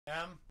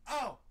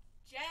MOJTV.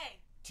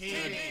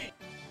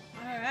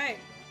 Alright.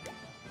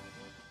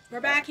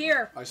 We're back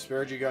here. I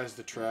spared you guys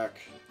the trek.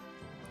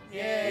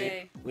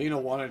 Yay. Lena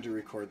wanted to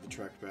record the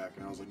trek back,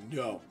 and I was like,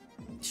 no.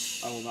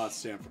 I will not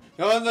stand for it.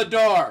 Go in the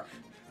door!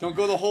 Don't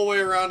go the whole way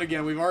around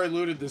again. We've already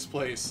looted this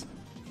place.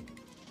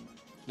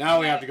 Now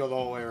we have to go the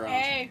whole way around.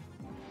 Hey.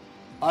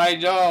 I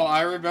know.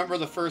 I remember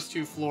the first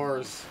 2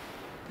 floors.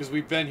 Because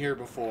we've been here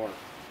before.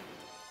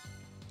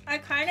 I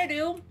kind of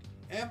do.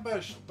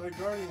 Ambushed by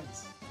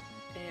guardians.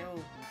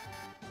 Ew.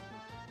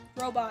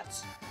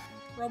 Robots.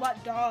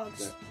 Robot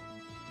dogs.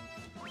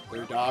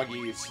 They're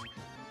doggies.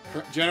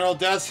 General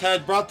Death's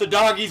Head brought the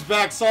doggies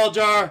back,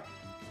 Solgar!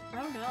 I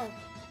don't know.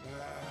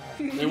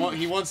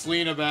 He wants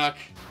Lena back.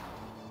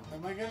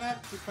 Am I gonna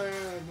have to declare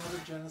another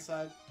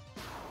genocide?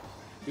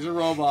 These are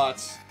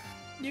robots.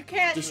 You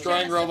can't.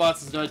 Destroying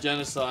robots is not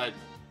genocide.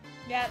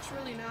 Yeah, it's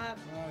really not.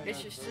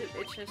 It's just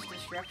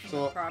destruction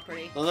So, of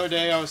property. The other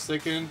day I was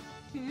thinking,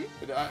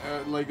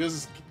 like this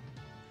is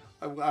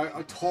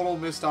a total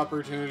missed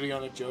opportunity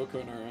on a joke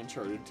on our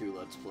Uncharted 2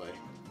 Let's Play.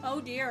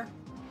 Oh dear.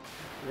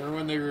 Remember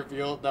when they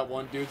revealed that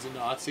one dude's a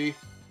Nazi?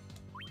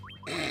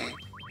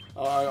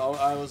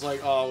 I was like,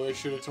 oh, we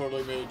should have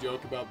totally made a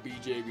joke about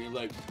BJ being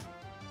like,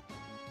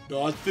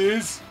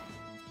 Nazis?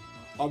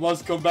 I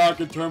must come back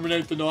and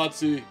terminate the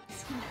Nazi.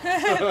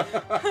 Oh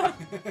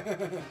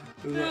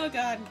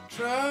god.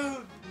 True!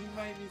 You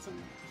might need some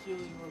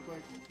healing real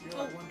quick. You're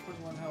at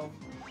 121 health.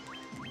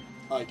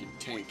 I can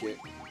tank it.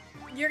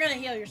 You're gonna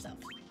heal yourself.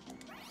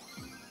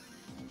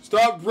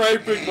 Stop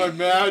raping my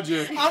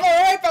magic! I'm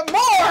gonna rape it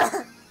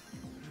more!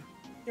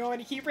 You want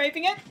me to keep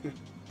raping it?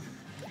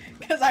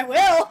 Because I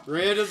will!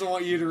 Raiya doesn't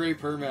want you to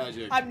rape her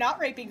magic. I'm not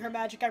raping her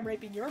magic, I'm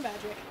raping your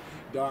magic.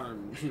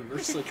 Darn,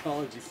 reverse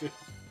psychology fit.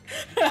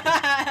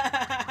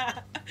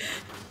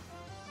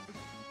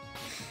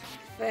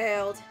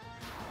 Failed.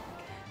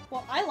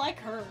 Well, I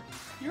like her.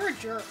 You're a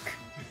jerk.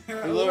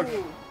 Hey, look.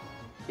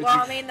 Well,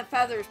 I mean, the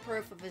feather's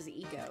proof of his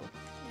ego.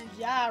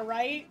 Yeah,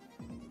 right?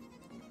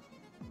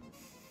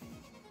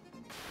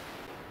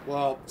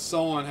 Well,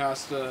 someone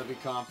has to be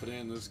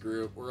confident in this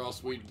group, or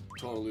else we'd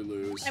totally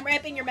lose. I'm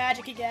raping your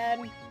magic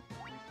again.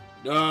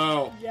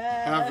 No!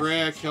 Yes. Have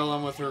Raiya kill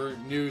him with her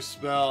new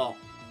spell.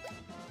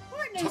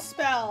 What new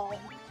spell?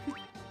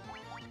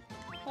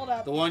 Hold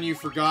up. The one you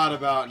forgot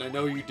about, and I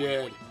know you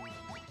did.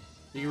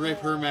 You can rape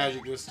her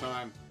magic this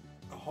time.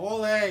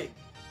 Holy!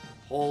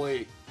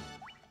 Holy.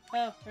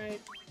 Oh,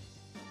 right.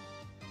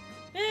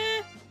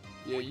 Eh,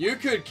 Yeah, you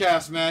could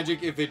cast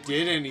magic if it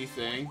did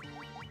anything.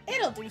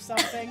 it'll do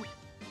something.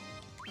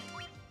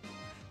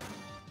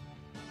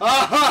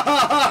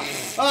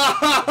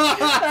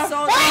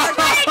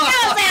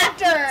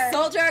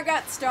 Solgar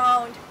got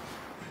stoned.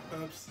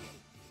 Oops.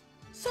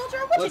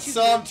 Soldier, what Let's did you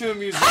sell do? him to a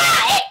museum.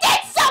 Ah, it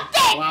did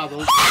something! Wow,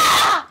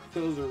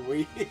 those are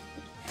weak.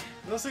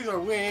 Those things are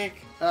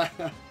weak. I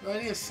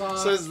need a saw.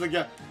 Says the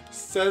guy.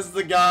 Says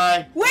the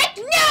guy. With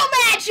no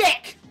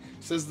magic!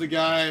 Says the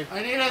guy.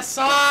 I need a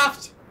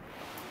soft!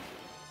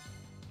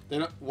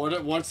 Then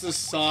what's the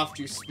soft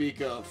you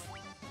speak of?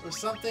 Or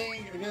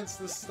something against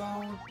the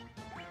stone.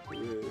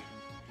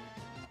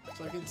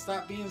 So I can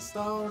stop being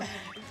stoned.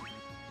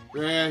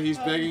 Raiya, he's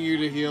begging you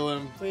to heal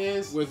him.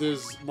 Please. With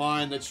his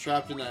mind that's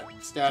trapped in that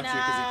statue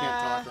because he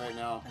can't talk right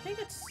now. I think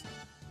it's...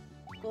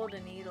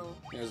 Golden needle.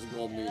 He has a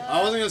golden needle.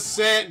 I wasn't gonna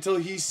say it until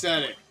he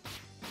said it.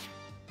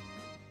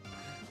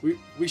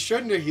 We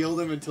shouldn't have healed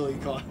him until he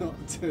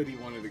said he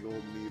wanted a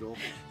golden needle,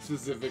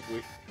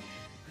 specifically.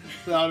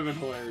 That would have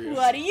been hilarious.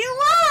 What do you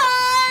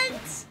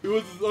want?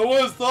 I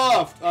was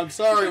soft. I'm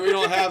sorry, we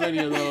don't have any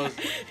of those.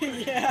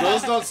 Yeah.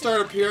 Those don't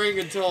start appearing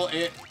until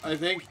I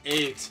think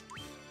 8.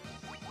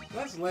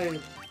 That's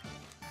lame.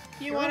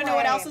 You want to know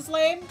what else is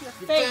lame? Your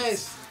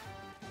face.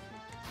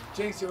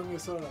 Jinx, you owe me a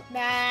soda.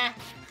 Nah.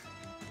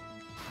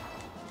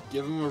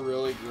 Give him a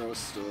really gross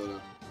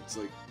soda. It's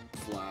like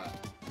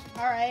flat.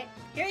 Alright.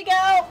 Here you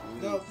go.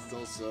 Nope.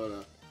 Still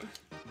soda.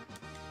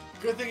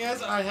 Good thing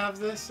is, I have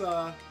this,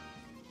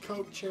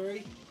 Coke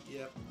Cherry.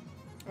 Yep.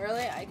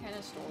 Really? I kind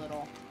of stole it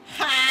all.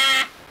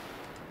 Ha!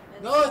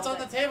 No, it's on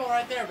the table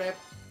right there, babe.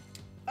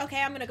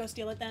 Okay, I'm gonna go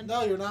steal it then.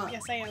 No, you're not.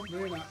 Yes, I am. No,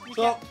 you're not.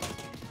 So,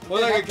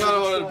 one thing I kind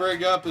of wanted to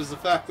bring up is the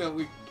fact that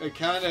I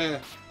kind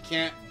of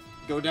can't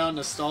go down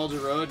nostalgia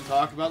road and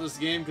talk about this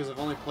game because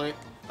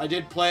I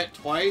did play it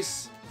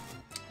twice.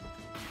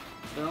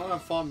 But I don't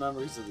have fond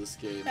memories of this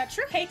game. Now,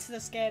 True hates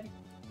this game.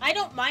 I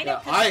don't mind it.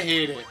 I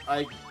hate it.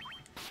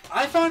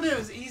 I found it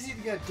was easy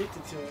to get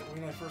addicted to it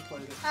when I first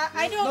played it.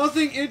 I don't.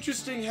 Nothing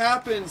interesting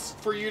happens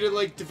for you to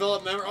like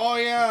develop memory. Oh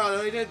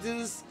yeah, I did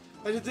this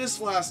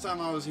last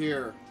time I was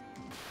here.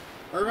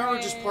 I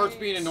remember just parts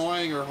being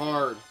annoying or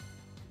hard.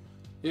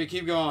 Yeah,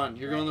 keep going.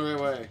 You're going the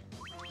right way.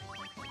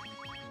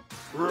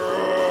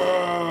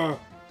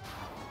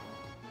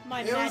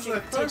 My It was the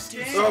magic first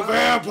did game. The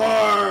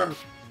vampire!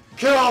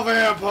 Kill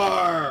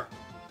vampire!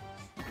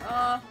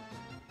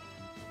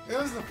 It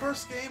was the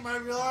first game I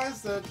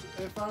realized that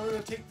if I were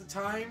to take the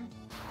time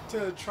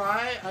to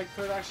try, I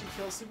could actually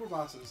kill super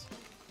bosses.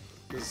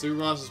 The super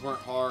bosses weren't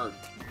hard.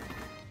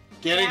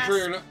 Getting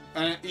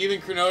Yes.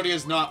 even Cronodia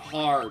is not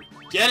hard.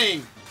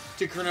 Getting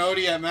to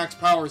Cronodia at max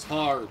power is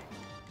hard.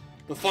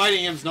 But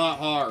fighting him's not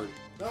hard.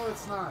 No,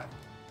 it's not.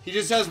 He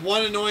just has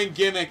one annoying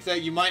gimmick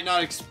that you might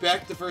not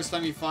expect the first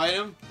time you fight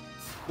him.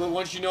 But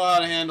once you know how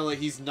to handle it,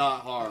 he's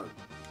not hard.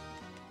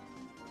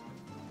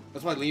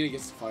 That's why Lena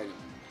gets to fight him.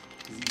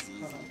 He's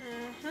easy.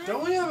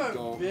 Don't we have a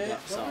Go bit?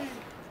 left Don't side.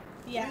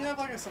 we Yeah. have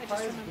like a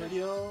surprise remembered.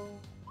 video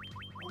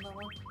on that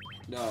one?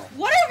 No.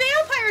 What are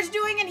vampires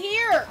doing in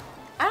here?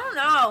 I don't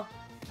know.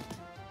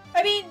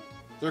 I mean,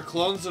 They're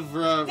clones of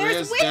there's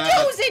Raiya's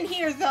windows dad. in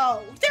here,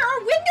 though. There are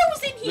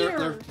windows in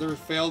here. They're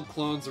failed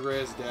clones of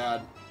Raiya's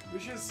dad. We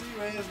should see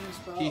Raiya's new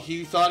spell.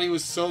 He thought he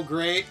was so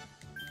great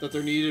that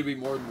there needed to be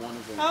more than one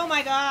of them. Oh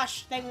my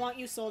gosh, they want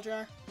you,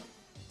 Soldier.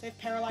 They've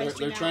paralyzed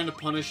They're you now. trying to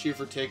punish you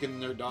for taking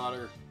their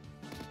daughter.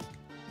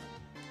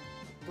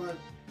 But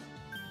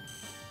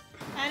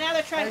And now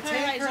they're trying I to take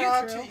paralyze her you,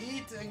 out True. to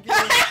eat and get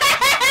her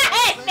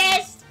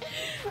Missed!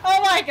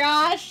 Oh my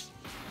gosh!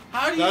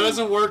 How do you? That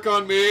doesn't work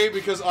on me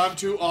because I'm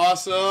too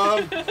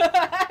awesome.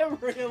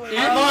 Really? Eat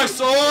my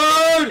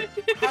sword!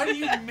 How do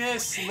you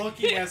miss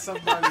looking at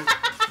somebody?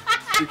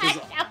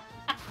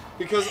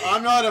 Because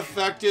I'm not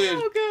affected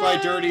Oh, God. by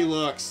dirty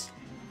looks.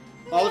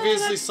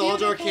 Obviously, that's Solgar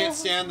beautiful. can't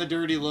stand the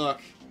dirty look.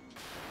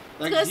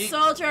 Like, Because he-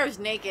 Soldier is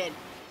naked.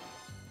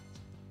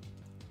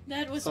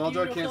 That was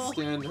Solgar beautiful. can't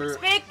stand her.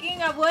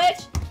 Speaking of which,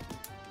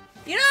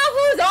 you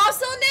know who's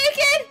also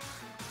naked?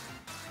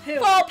 Who?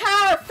 Full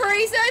power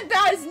Frieza,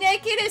 about as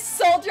naked as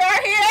Soldier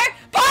here.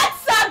 Put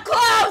some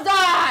clothes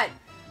on!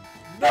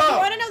 You No.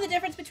 want to know the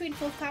difference between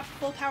full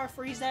power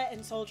Frieza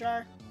and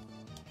Soldier?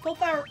 Full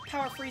power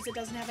Frieza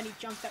doesn't have any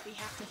junk that we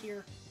have to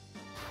hear.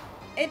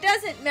 It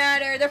doesn't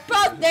matter. They're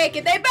both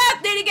naked. They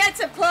both need to get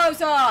some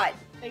clothes on.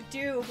 They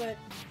do, but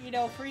you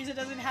know, Frieza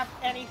doesn't have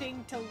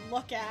anything to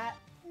look at.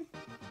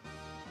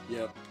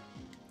 Yep.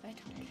 I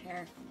don't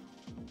care.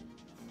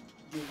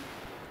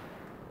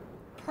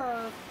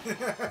 Perv.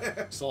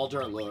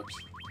 Solgar looked.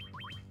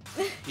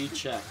 He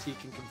checked. He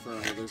can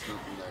confirm that there's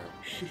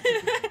nothing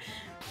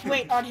there.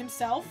 Wait, on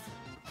himself?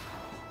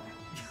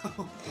 I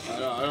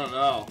don't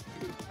know.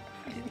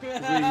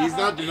 He's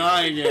not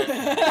denying it.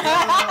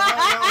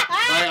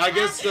 I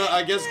guess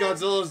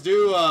Godzilla's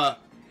do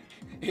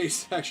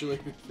asexually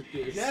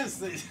reproduce. Yes.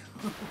 They...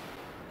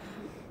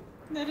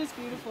 That is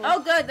beautiful. Oh,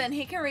 good. Then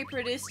he can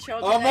reproduce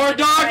children. Oh, at more any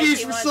price doggies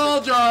he for wants.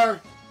 Solgar!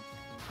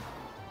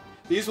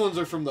 These ones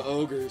are from the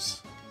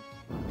ogres.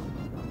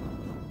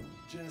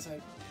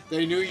 Genocide.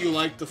 They knew you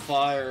liked the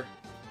fire.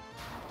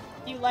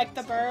 You like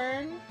the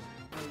burn?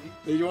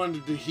 Maybe. They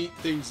wanted to heat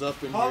things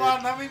up in Hold here.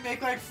 on, let me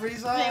make like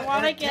Frieza. They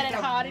wanna and get take it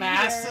a hot in here.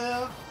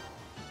 massive.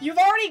 You've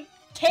already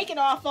taken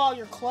off all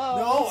your clothes.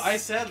 No, I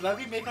said let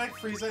me make like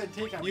Frieza and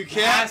take a You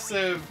can't.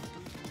 massive.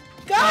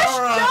 Gosh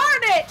Power up.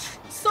 darn it!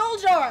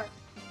 Soldier!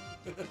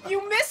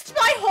 You missed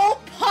my whole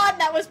pun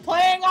that was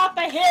playing off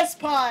of his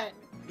pun!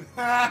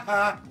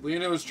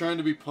 Lena was trying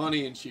to be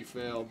punny and she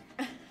failed.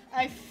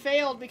 I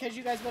failed because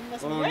you guys wouldn't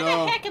listen. Oh, Where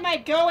no. the heck am I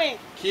going?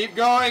 Keep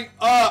going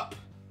up!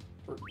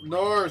 Or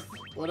north,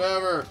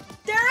 whatever.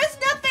 There is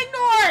nothing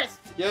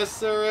north! Yes,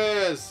 there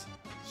is.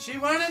 She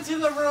went into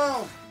the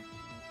room.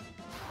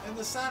 In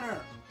the center.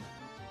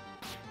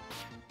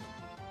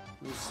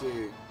 Let's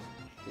see.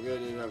 Maybe I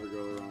did have her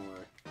go the wrong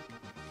way.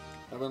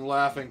 I've been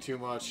laughing too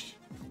much.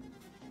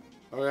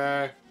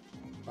 Okay.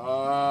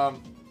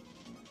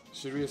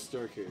 Should be a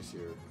staircase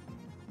here.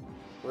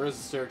 Where is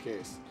the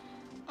staircase?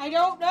 I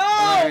don't know!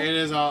 Alright, it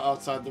is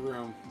outside the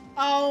room.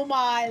 Oh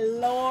my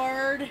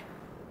lord.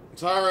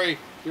 Sorry,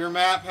 your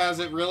map has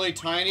it really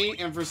tiny,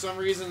 and for some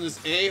reason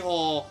this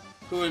a-hole,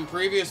 who in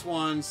previous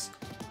ones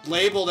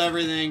labeled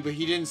everything, but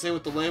he didn't say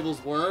what the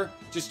labels were,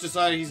 just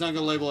decided he's not going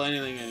to label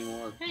anything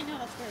anymore. I know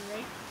that's weird,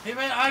 right? He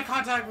made eye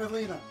contact with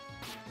Lena.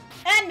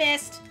 And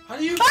missed. How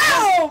do you?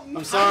 Boom!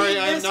 I'm sorry, How do you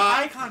I'm miss not...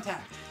 eye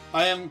contact.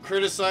 I am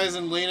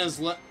criticizing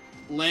Lena's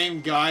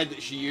lame guide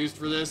that she used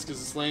for this,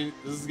 because this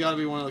has got to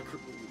be one of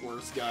the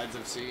worst guides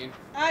I've seen.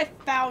 I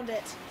found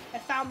it. I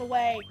found the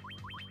way.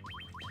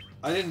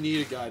 I didn't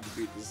need a guide to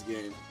beat this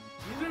game.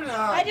 Neither did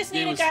I just need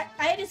game a was- guy.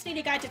 I just need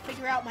a guy to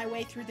figure out my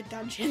way through the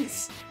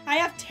dungeons. I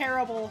have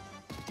terrible,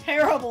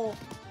 terrible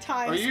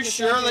times. Are you with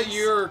sure that dungeons.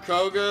 you're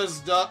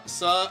Koga's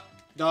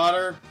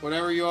daughter,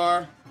 whatever you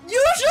are?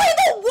 Usually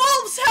the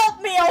wolves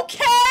help me,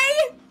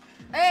 okay?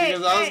 Hey,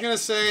 Because I was hey, gonna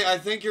say, I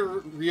think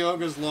you're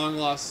Ryoga's long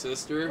lost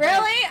sister.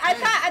 Really?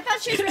 I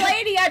thought she was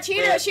related to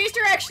Yachiro. She's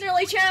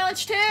directionally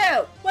challenged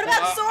too. What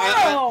about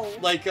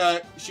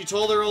Zoro? She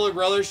told her older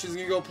brother she's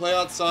gonna go play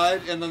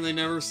outside, and then they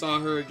never saw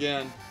her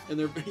again. And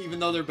even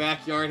though their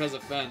backyard has a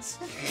fence.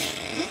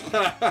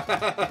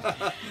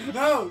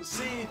 No,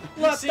 see.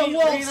 Look, see, the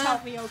wolves Lena,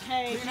 help me,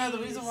 okay? Lena, the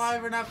Jeez. reason why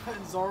we're not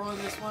putting Zoro in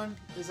this one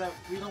is that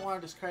we don't want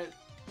to discredit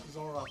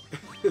Zoro.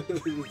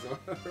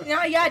 No,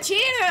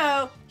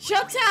 Yachiro,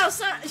 she'll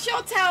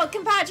tell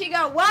Kenpachi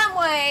go one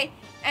way,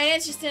 and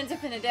it just ends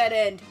up in a dead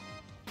end.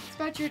 It's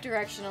about your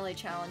directionally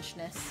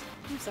challengedness.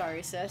 I'm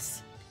sorry,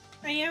 sis.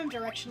 I am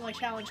directionally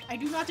challenged. I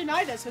do not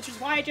deny this, which is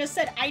why I just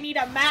said I need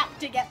a map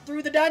to get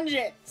through the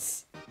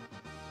dungeons.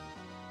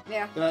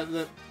 Yeah.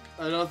 That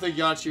I don't think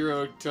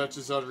Yachiro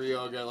touches on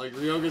Ryoga. Like,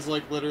 Ryoga's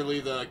like literally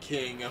the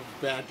king of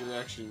bad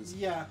directions.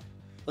 Yeah.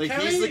 Like,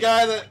 he's the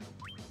guy that...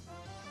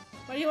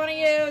 What do you want to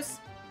use?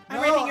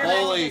 I'm No, raping your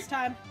Holy. magic this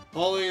time.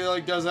 Holy,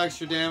 like, does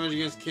extra damage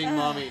against King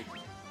Mummy.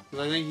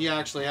 Because I think he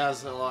actually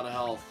has a lot of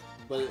health.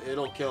 But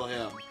it'll kill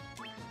him.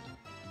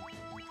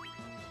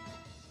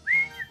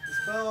 The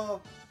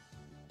spell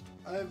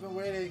I have been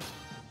waiting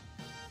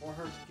for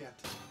her to get.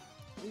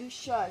 You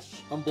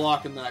shush. I'm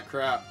blocking that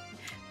crap.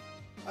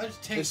 I just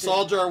If tanked it.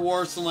 Solgar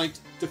wore some, like,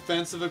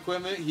 defensive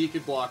equipment, he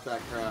could block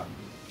that crap.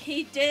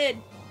 He did.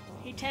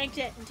 He tanked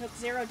it and took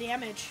 0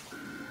 damage.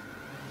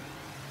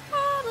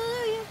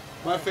 Hallelujah.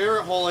 My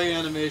favorite holy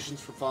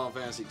animations for Final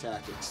Fantasy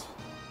Tactics.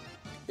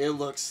 It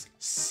looks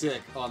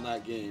sick on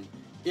that game.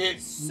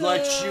 It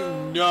lets you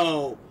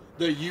know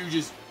that you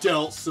just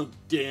dealt some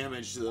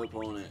damage to the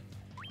opponent.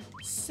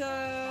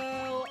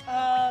 So,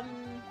 I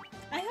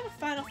have a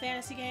Final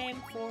Fantasy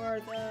game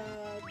for the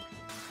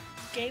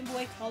Game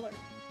Boy Color.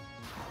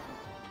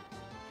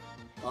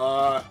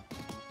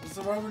 There's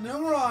a Roman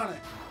numeral on it.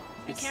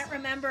 I can't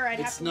remember. I'd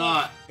have It's to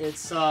not.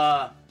 It's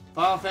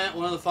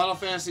one of the Final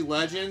Fantasy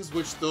Legends,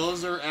 which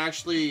those are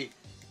actually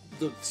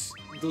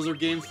those are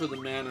games for the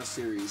Mana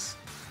series.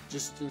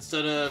 Just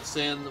instead of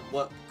saying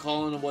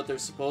calling them what they're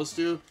supposed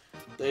to,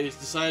 they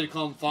decided to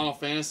call them Final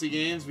Fantasy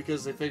games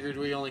because they figured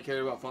we only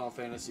cared about Final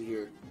Fantasy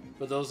here.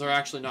 But those are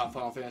actually not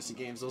Final Fantasy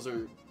games. Those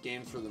are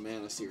games for the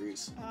Mana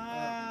series.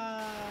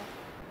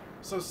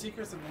 So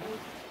Secrets of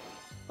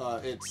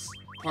Mana? It's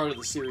part of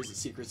the series that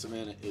Secrets of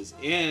Mana is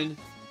in.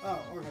 Oh,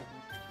 okay.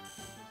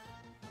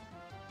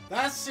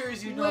 That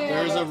series you know. Where?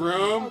 There's a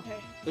room.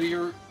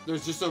 Okay.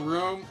 There's just a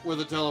room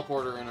with a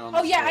teleporter in it on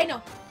Oh the yeah, floor. I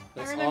know.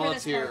 That's I remember all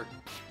this that's here. part.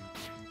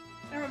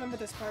 I remember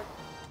this part.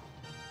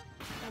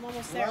 I'm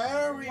almost there.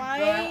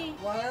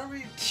 Why are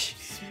we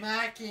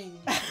smacking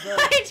the,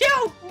 I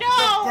don't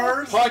know. the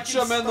birds Punch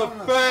that him in can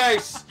the stun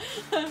us?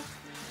 face!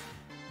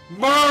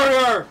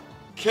 Murder!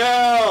 Kill!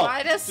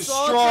 Why does Destroy!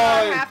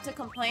 Soldier have to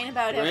complain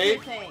about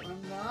Rape? everything?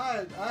 I'm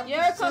not. I'm You're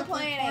just simply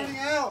complaining. pointing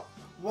out.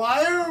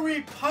 Why are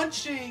we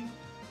punching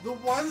the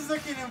ones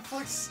that can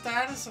inflict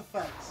status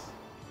effects?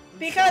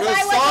 Because Because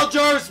I was.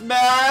 Soldiar's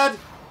mad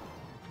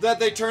that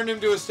they turned him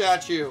to a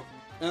statue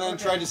and then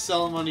Okay. tried to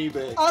sell him on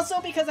eBay. Also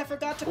because I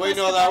forgot to. Wait, press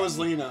no, the that button. was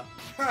Lena.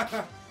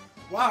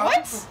 Wow.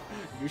 What?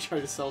 You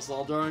tried to sell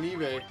Soldier on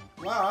eBay.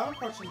 Wow, I'm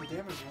approaching the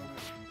damage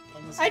limit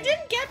on this I game.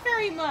 didn't get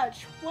very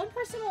much. One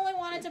person only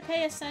wanted to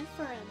pay a cent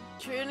for him.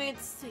 True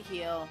needs to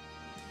heal.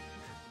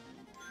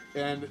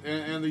 And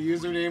the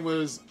username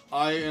was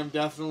I am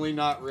definitely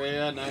not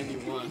Raiya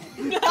 91.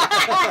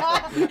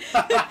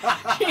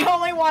 She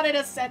only wanted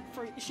a cent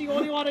for. She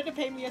only wanted to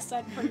pay me a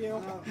cent for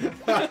you.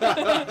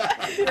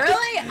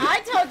 Really?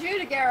 I told you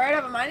to get rid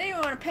of him. I didn't even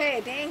want to pay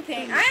a dang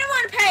thing. I didn't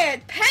want to pay a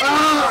penny.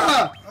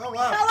 Ah! Oh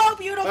wow. Hello,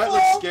 beautiful. That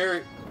looks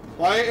scary.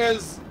 Why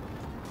is...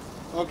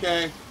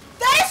 Okay.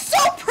 That is so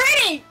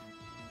pretty.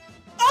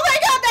 Oh my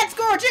god, that's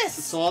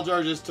gorgeous.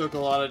 Soldier just took a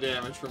lot of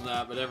damage from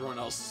that, but everyone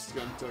else is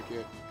gonna took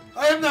it.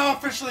 I am now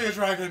officially a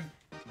dragon.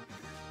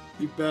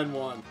 You've been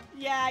one.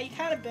 Yeah, you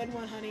kind of been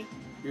one, honey.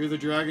 You're the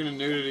dragon of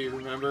nudity,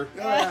 remember?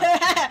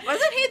 Yeah.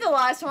 Wasn't he the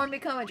last one to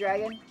become a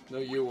dragon? No,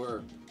 you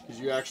were. Because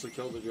you actually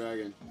killed the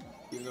dragon.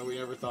 Even though we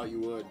never thought you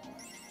would.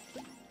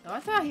 No,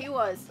 I thought he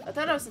was. I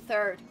thought I was the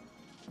third.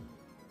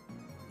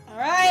 All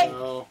right,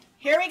 No.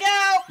 here we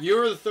go. You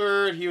were the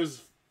third, he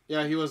was...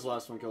 Yeah, he was the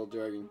last one killed the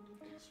dragon.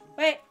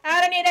 Wait,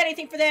 I don't need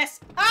anything for this.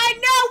 I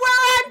know where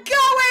I'm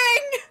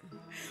going.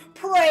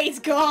 Praise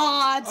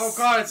God. Oh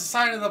god, it's a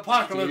sign of the Do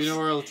apocalypse. you know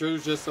where the treasure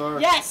chests are?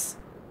 Yes.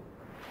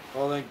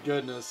 Oh, thank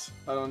goodness.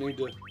 I don't need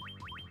to...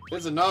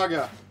 It's a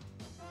Naga!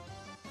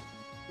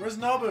 Where's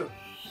Nobu?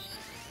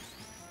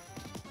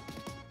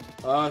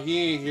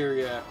 He ain't here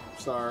yet.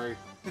 Sorry.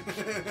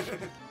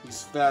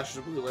 He's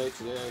fashionably late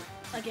today.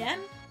 Again?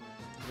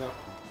 No.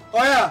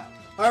 Oh yeah!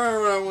 I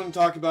remember what I want to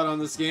talk about on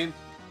this game.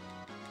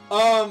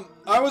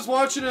 I was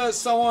watching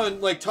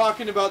someone, like,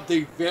 talking about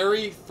the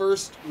very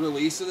first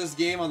release of this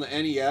game on the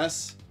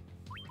NES.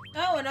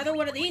 Oh, another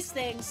one of these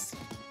things.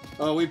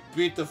 Oh, we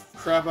beat the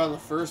crap out of the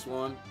first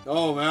one.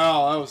 Oh,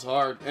 wow, that was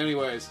hard.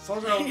 Anyways.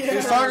 Soldier. He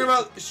was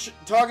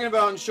talking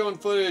about and showing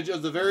footage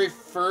of the very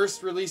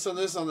first release on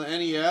this on the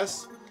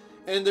NES.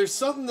 And there's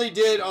something they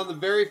did on the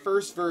very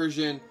first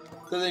version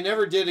that they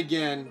never did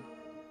again.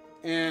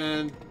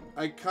 And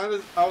I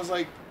was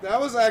like, that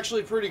was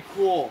actually pretty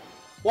cool.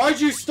 Why'd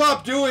you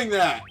stop doing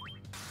that?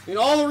 In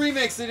all the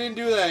remakes, they didn't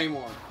do that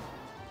anymore.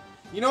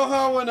 You know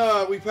how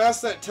when we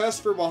passed that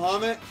test for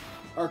Bahamut,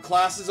 our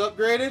classes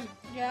upgraded?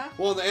 Yeah.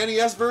 Well, in the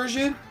NES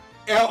version,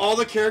 all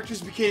the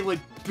characters became like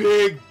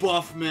big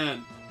buff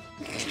men.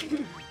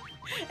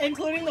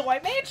 Including the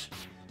white mage?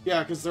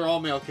 Yeah, because they're all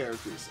male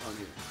characters on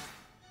here.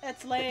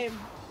 That's lame.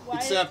 Why?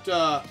 Except,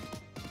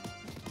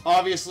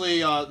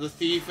 obviously, the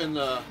thief and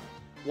the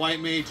white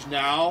mage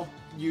now,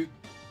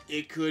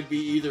 it could be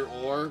either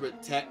or,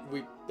 but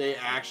they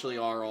actually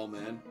are all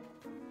men.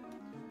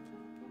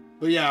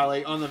 But yeah,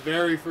 like on the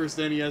very first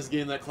NES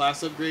game, that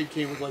class upgrade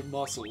came with like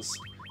muscles.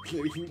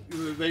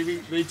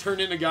 They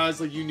turned into guys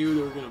like you knew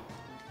they were gonna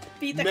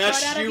Beat the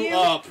mess crud out of you you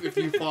up if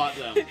you fought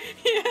them.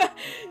 Yeah.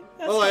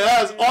 Oh, like,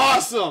 that is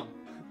awesome!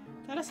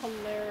 That is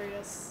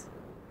hilarious.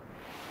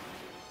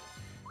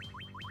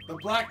 The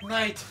Black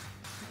Knight.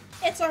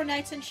 It's our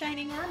knights in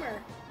shining armor.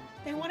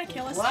 They want to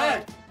kill us.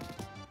 Black.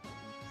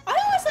 All.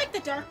 I always like the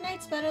Dark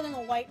Knights better than the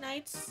White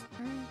Knights.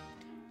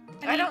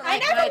 I don't like I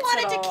never knights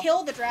wanted at to all.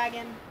 kill the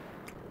dragon.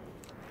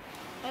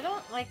 I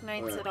don't like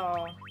knights Where? at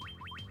all.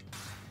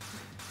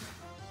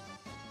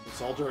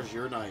 Solgar is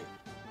your knight.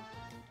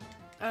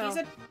 Oh. He's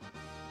a.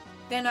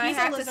 Then I he's a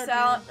have to lizard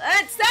sell.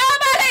 man.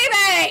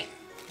 Somebody me!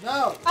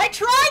 No. I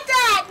tried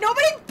that!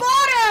 Nobody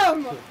bought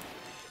him!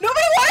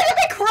 Nobody wanted to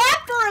pay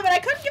crap for him, and I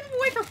couldn't give him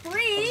away for I'm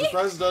free!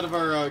 surprised none of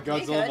our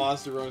Godzilla good.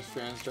 Monster Roast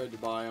fans tried to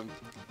buy him.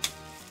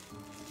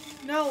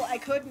 No, I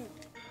couldn't.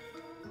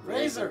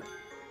 Razor.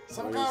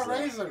 Some What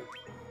kind is of that?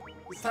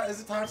 razor. Is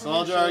it time for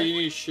me to Solgar, shave? you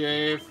need to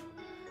shave.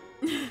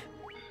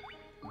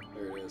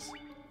 There it is.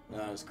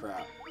 That is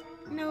crap.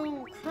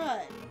 No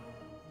crud.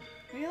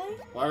 Really?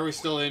 Why are we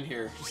still in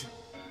here?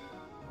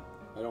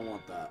 I don't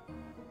want that.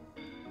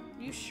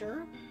 You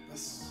sure?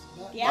 That's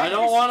not- Yeah. I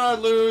don't want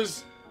to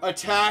lose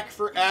attack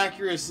for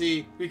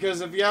accuracy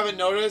because if you haven't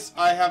noticed,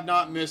 I have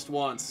not missed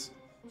once.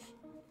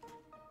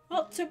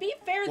 Well, to be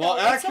fair though, Well,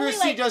 it's only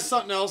accuracy like, does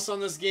something else on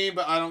this game,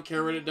 but I don't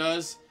care what it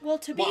does. well,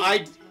 to be Well,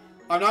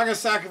 I'm not gonna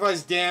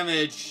sacrifice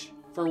damage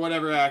for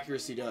whatever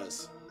accuracy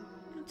does.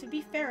 to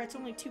be fair, it's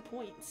only 2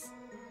 points.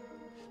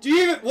 Do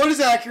you even? What does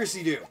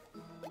accuracy do?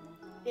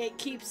 It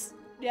keeps.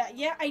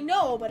 Yeah, I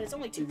know, but it's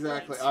only 2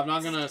 Exactly. points. I'm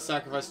not gonna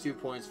sacrifice 2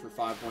 points for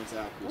 5 points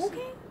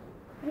accuracy.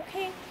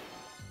 Okay.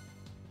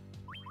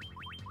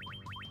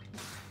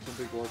 Some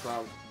people are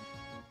probably.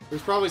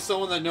 There's probably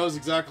someone that knows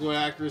exactly what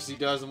accuracy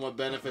does and what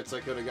benefits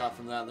I could have got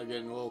from that, and they're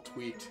getting a little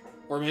tweaked.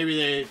 Or maybe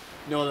they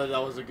know that that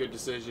was a good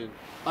decision.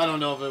 I don't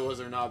know if it was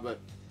or not, but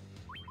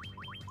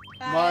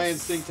my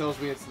instinct tells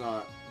me it's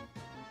not.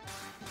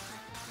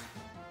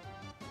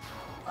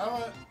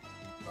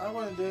 I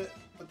want to do it,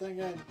 but then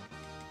again,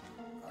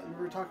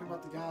 we were talking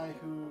about the guy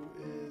who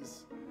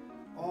is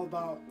all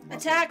about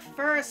Attack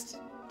first,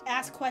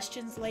 ask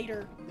questions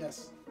later.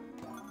 Yes.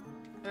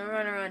 I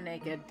run around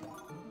naked.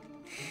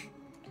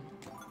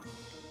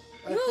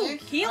 I Ooh,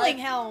 think healing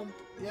helm.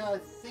 Yeah, I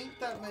think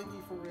that might be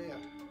for Raiya.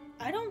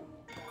 I don't.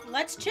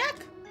 Let's check.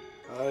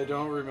 I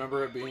don't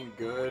remember it being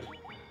good.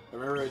 I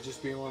remember it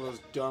just being one of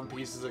those dumb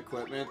pieces of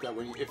equipment that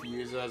if you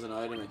use it as an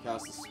item, it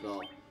casts a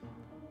spell.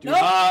 Do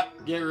Nope.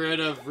 not get rid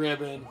of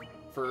ribbon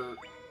for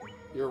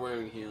you're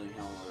wearing healing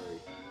helm already.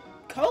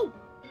 Cool.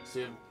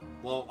 See if,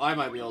 well, I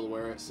might be able to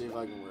wear it. See if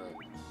I can wear it.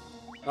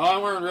 Oh,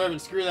 I'm wearing ribbon.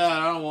 Screw that.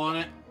 I don't want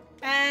it.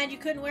 And you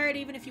couldn't wear it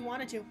even if you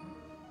wanted to.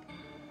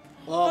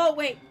 Well, Oh,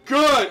 wait.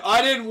 good.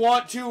 I didn't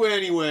want to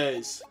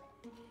anyways.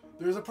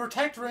 There's a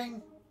protect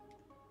ring.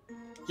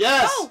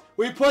 Yes, Oh.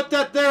 we put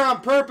that there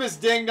on purpose,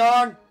 ding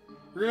dong.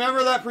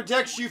 Remember that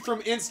protects you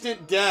from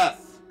instant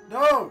death.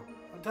 No,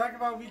 I'm talking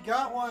about we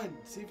got one.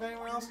 See if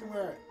anyone else can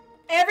wear it.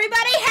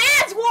 Everybody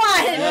has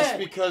one! Yeah. That's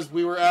because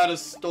we were at a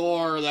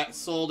store that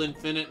sold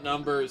infinite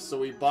numbers, so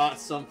we bought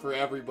some for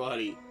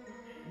everybody.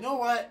 You know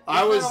what?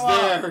 I It's was been a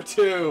while. there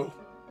too.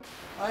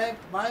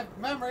 My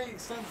memory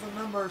extends the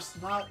numbers,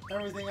 not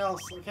everything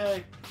else.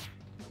 Okay.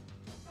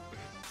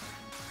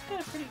 I've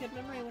got a pretty good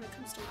memory when it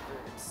comes to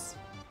words.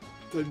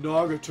 The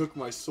Naga took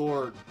my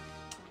sword.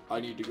 I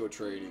need to go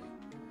trading.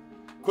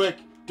 Quick,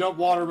 dump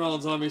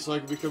watermelons on me so I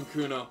can become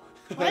Kuno.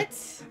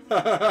 What?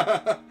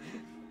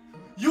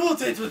 You will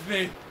date with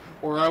me.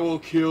 Or I will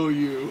kill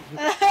you.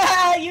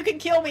 You can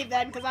kill me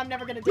then, because I'm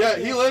never gonna do Yeah,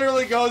 it. he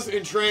literally goes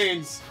and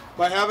trains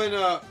by having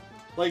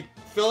like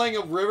filling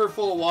a river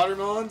full of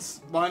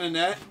watermelons behind a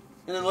net,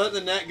 and then letting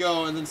the net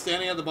go, and then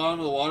standing at the bottom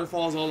of the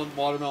waterfalls, all the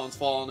watermelons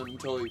fall on him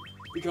until he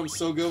becomes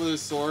so good with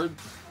his sword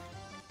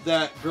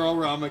that girl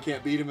Rama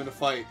can't beat him in a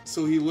fight.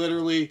 So he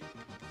literally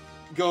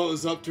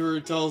goes up to her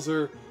and tells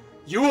her,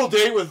 "You will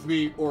date with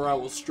me, or I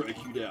will strike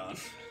you down."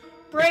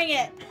 Bring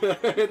it. And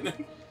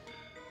then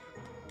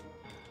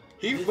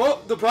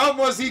the problem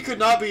was he could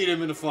not beat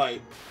him in a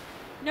fight.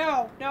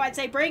 No, I'd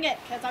say bring it,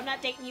 because I'm not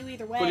dating you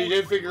either way. But he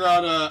did figure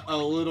out a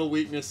little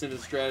weakness in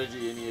his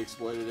strategy, and he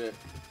exploited it.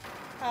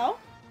 Oh?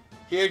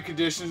 He had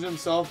conditioned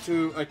himself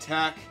to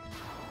attack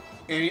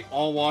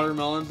all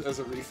watermelons as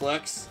a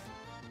reflex.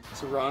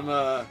 So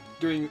Rama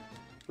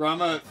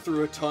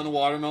threw a ton of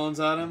watermelons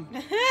at him,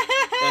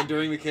 and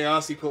during the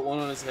chaos, he put one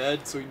on his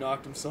head, so he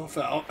knocked himself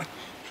out.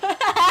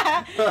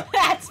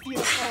 That's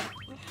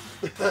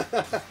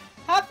beautiful.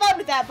 Have fun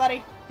with that,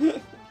 buddy.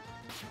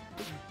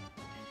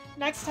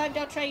 Next time,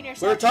 don't train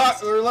yourself.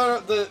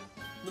 The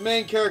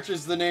main character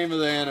is the name of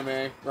the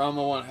anime,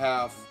 Rama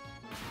 1/2.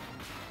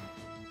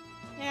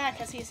 Yeah,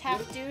 because he's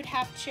half dude,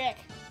 half chick.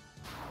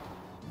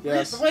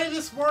 Yes. The way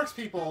this works,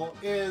 people,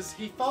 is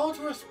he fell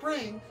into a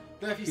spring.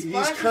 That if he He's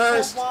splashes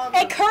cursed. cold A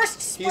water,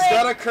 cursed spring. He's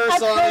got a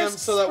curse on him cursed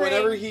so that spring.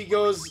 whenever he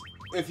goes,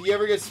 if he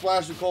ever gets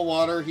splashed with cold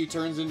water, he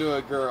turns into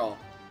a girl.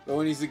 But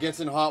when he gets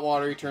in hot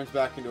water, he turns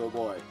back into a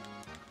boy.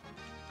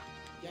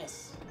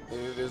 yes.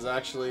 It is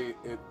actually,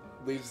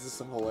 leads to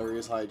some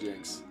hilarious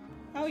hijinks.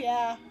 Oh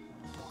yeah.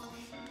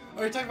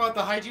 Are you talking about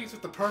the hijinks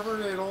with the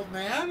perverted old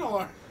man,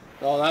 or?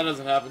 Oh, that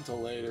doesn't happen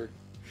till later.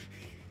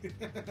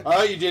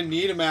 Oh, you didn't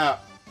need a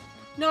map.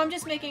 No, I'm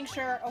just making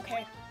sure.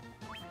 Okay.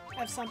 I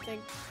have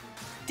something.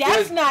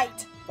 Death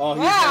Knight! Oh,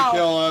 he's Wow. gonna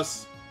kill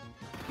us.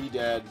 He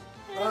dead.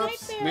 Right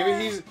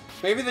there.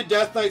 Maybe the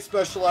Death Knight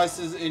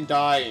specializes in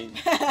dying.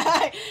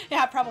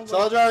 Yeah, probably.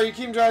 Solgar, you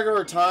keep track of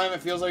our time.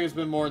 It feels like it's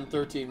been more than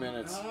 13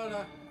 minutes.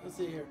 No. Let's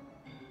see here.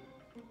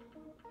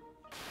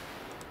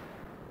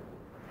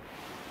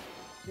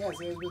 Yes,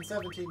 it has been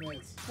 17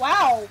 minutes.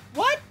 Wow.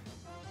 What?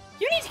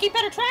 You need to keep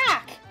better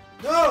track.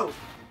 No!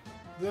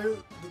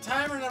 The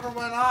timer never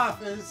went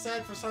off. It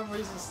said for some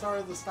reason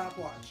started the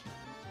stopwatch.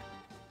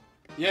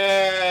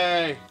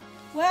 Yay!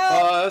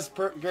 Well. That's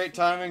great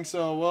timing.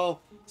 So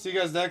we'll see you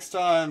guys next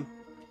time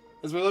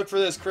as we look for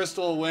this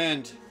crystal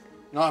wind.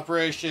 An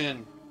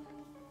operation.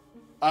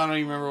 I don't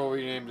even remember what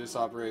we named this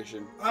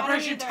operation.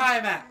 Operation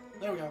Tiamat.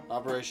 There we go.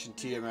 Operation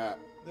Tiamat.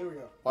 There we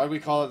go. Why do we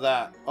call it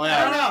that? Oh yeah.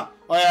 I don't know.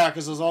 Oh yeah,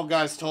 because those old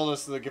guys told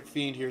us the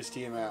fiend here's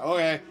Tiamat.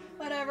 Okay.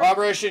 Whatever.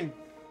 Operation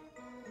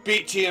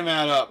beat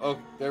Tiamat up. Oh,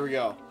 there we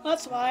go.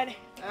 That's fine.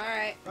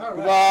 Alright.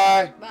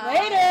 Goodbye. Bye.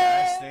 Later.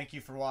 Guys, thank you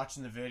for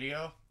watching the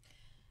video.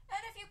 And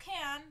if you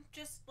can,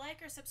 just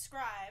like or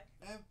subscribe.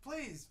 And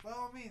please, by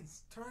all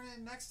means, turn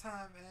in next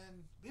time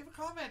and leave a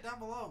comment down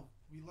below.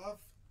 We love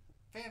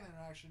fan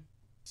interaction.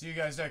 See you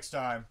guys next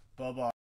time. Bye bye.